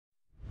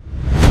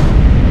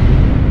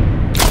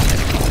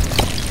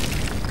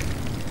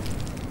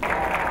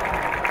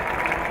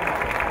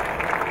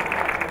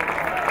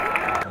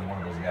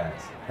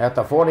at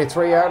the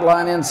 43-yard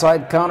line,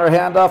 inside counter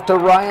handoff to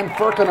Ryan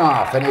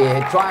Firkinoff, and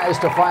he tries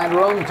to find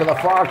room to the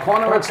far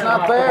corner. It's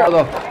not there.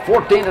 The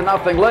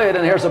 14-0 lead,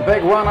 and here's a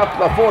big run up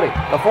the 40,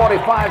 the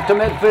 45 to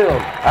midfield.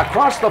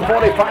 Across the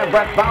 45,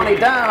 Brett Baune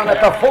down at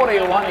the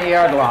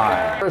 41-yard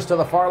line. First to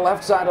the far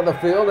left side of the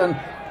field, and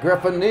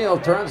Griffin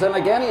Neals turns, and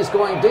again he's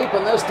going deep,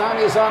 and this time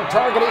he's on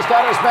target. He's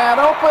got his man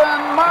open.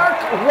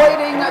 Mark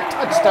Whiting, a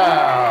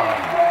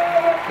touchdown.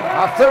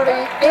 A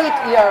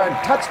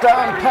 38-yard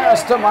touchdown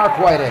pass to Mark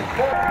Whiting.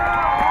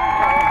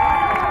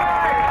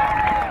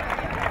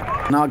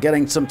 Now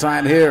getting some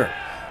time here.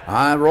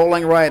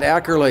 Rolling right,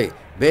 Ackerley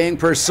being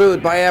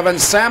pursued by Evan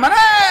Salmon,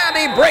 and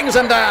he brings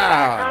him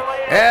down.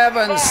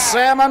 Evan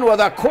Salmon with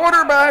a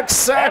quarterback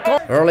sack.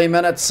 Early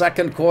minutes,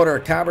 second quarter.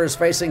 Cobbers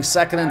facing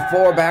 2nd and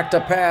 4, back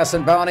to pass,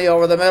 and Baune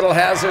over the middle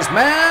has his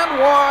man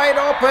wide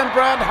open.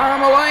 Brett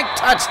Hamline,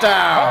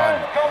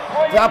 touchdown.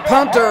 The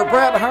punter,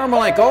 Brett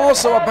Hamline,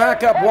 also a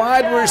backup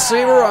wide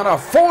receiver on a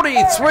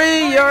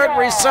 43-yard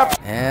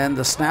reception. And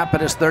the snap at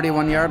his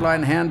 31-yard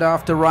line,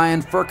 handoff to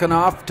Ryan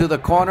Firkinoff to the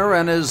corner,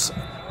 and is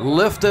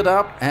lifted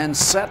up and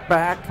set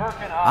back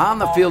on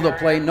the field of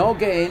play. No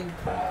gain.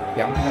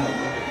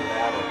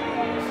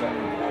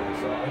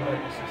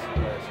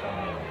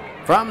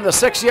 From the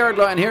 6-yard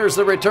line, here's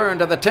the return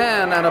to the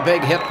 10, and a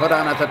big hit put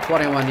on at the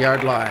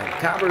 21-yard line.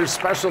 Cobbers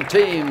special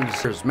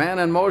teams. There's man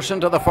in motion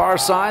to the far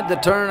side. The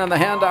turn and the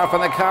handoff,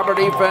 and the Cobber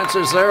defense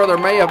is there. There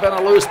may have been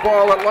a loose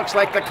ball. It looks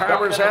like the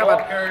Cobbers have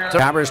it.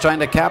 Cobbers trying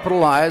to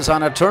capitalize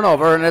on a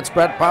turnover, and it's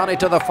Brett Baune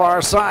to the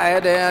far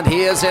side, and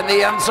he is in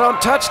the end zone.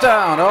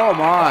 Touchdown. Oh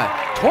my.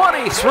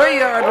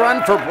 23-yard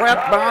run for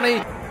Brett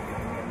Baune.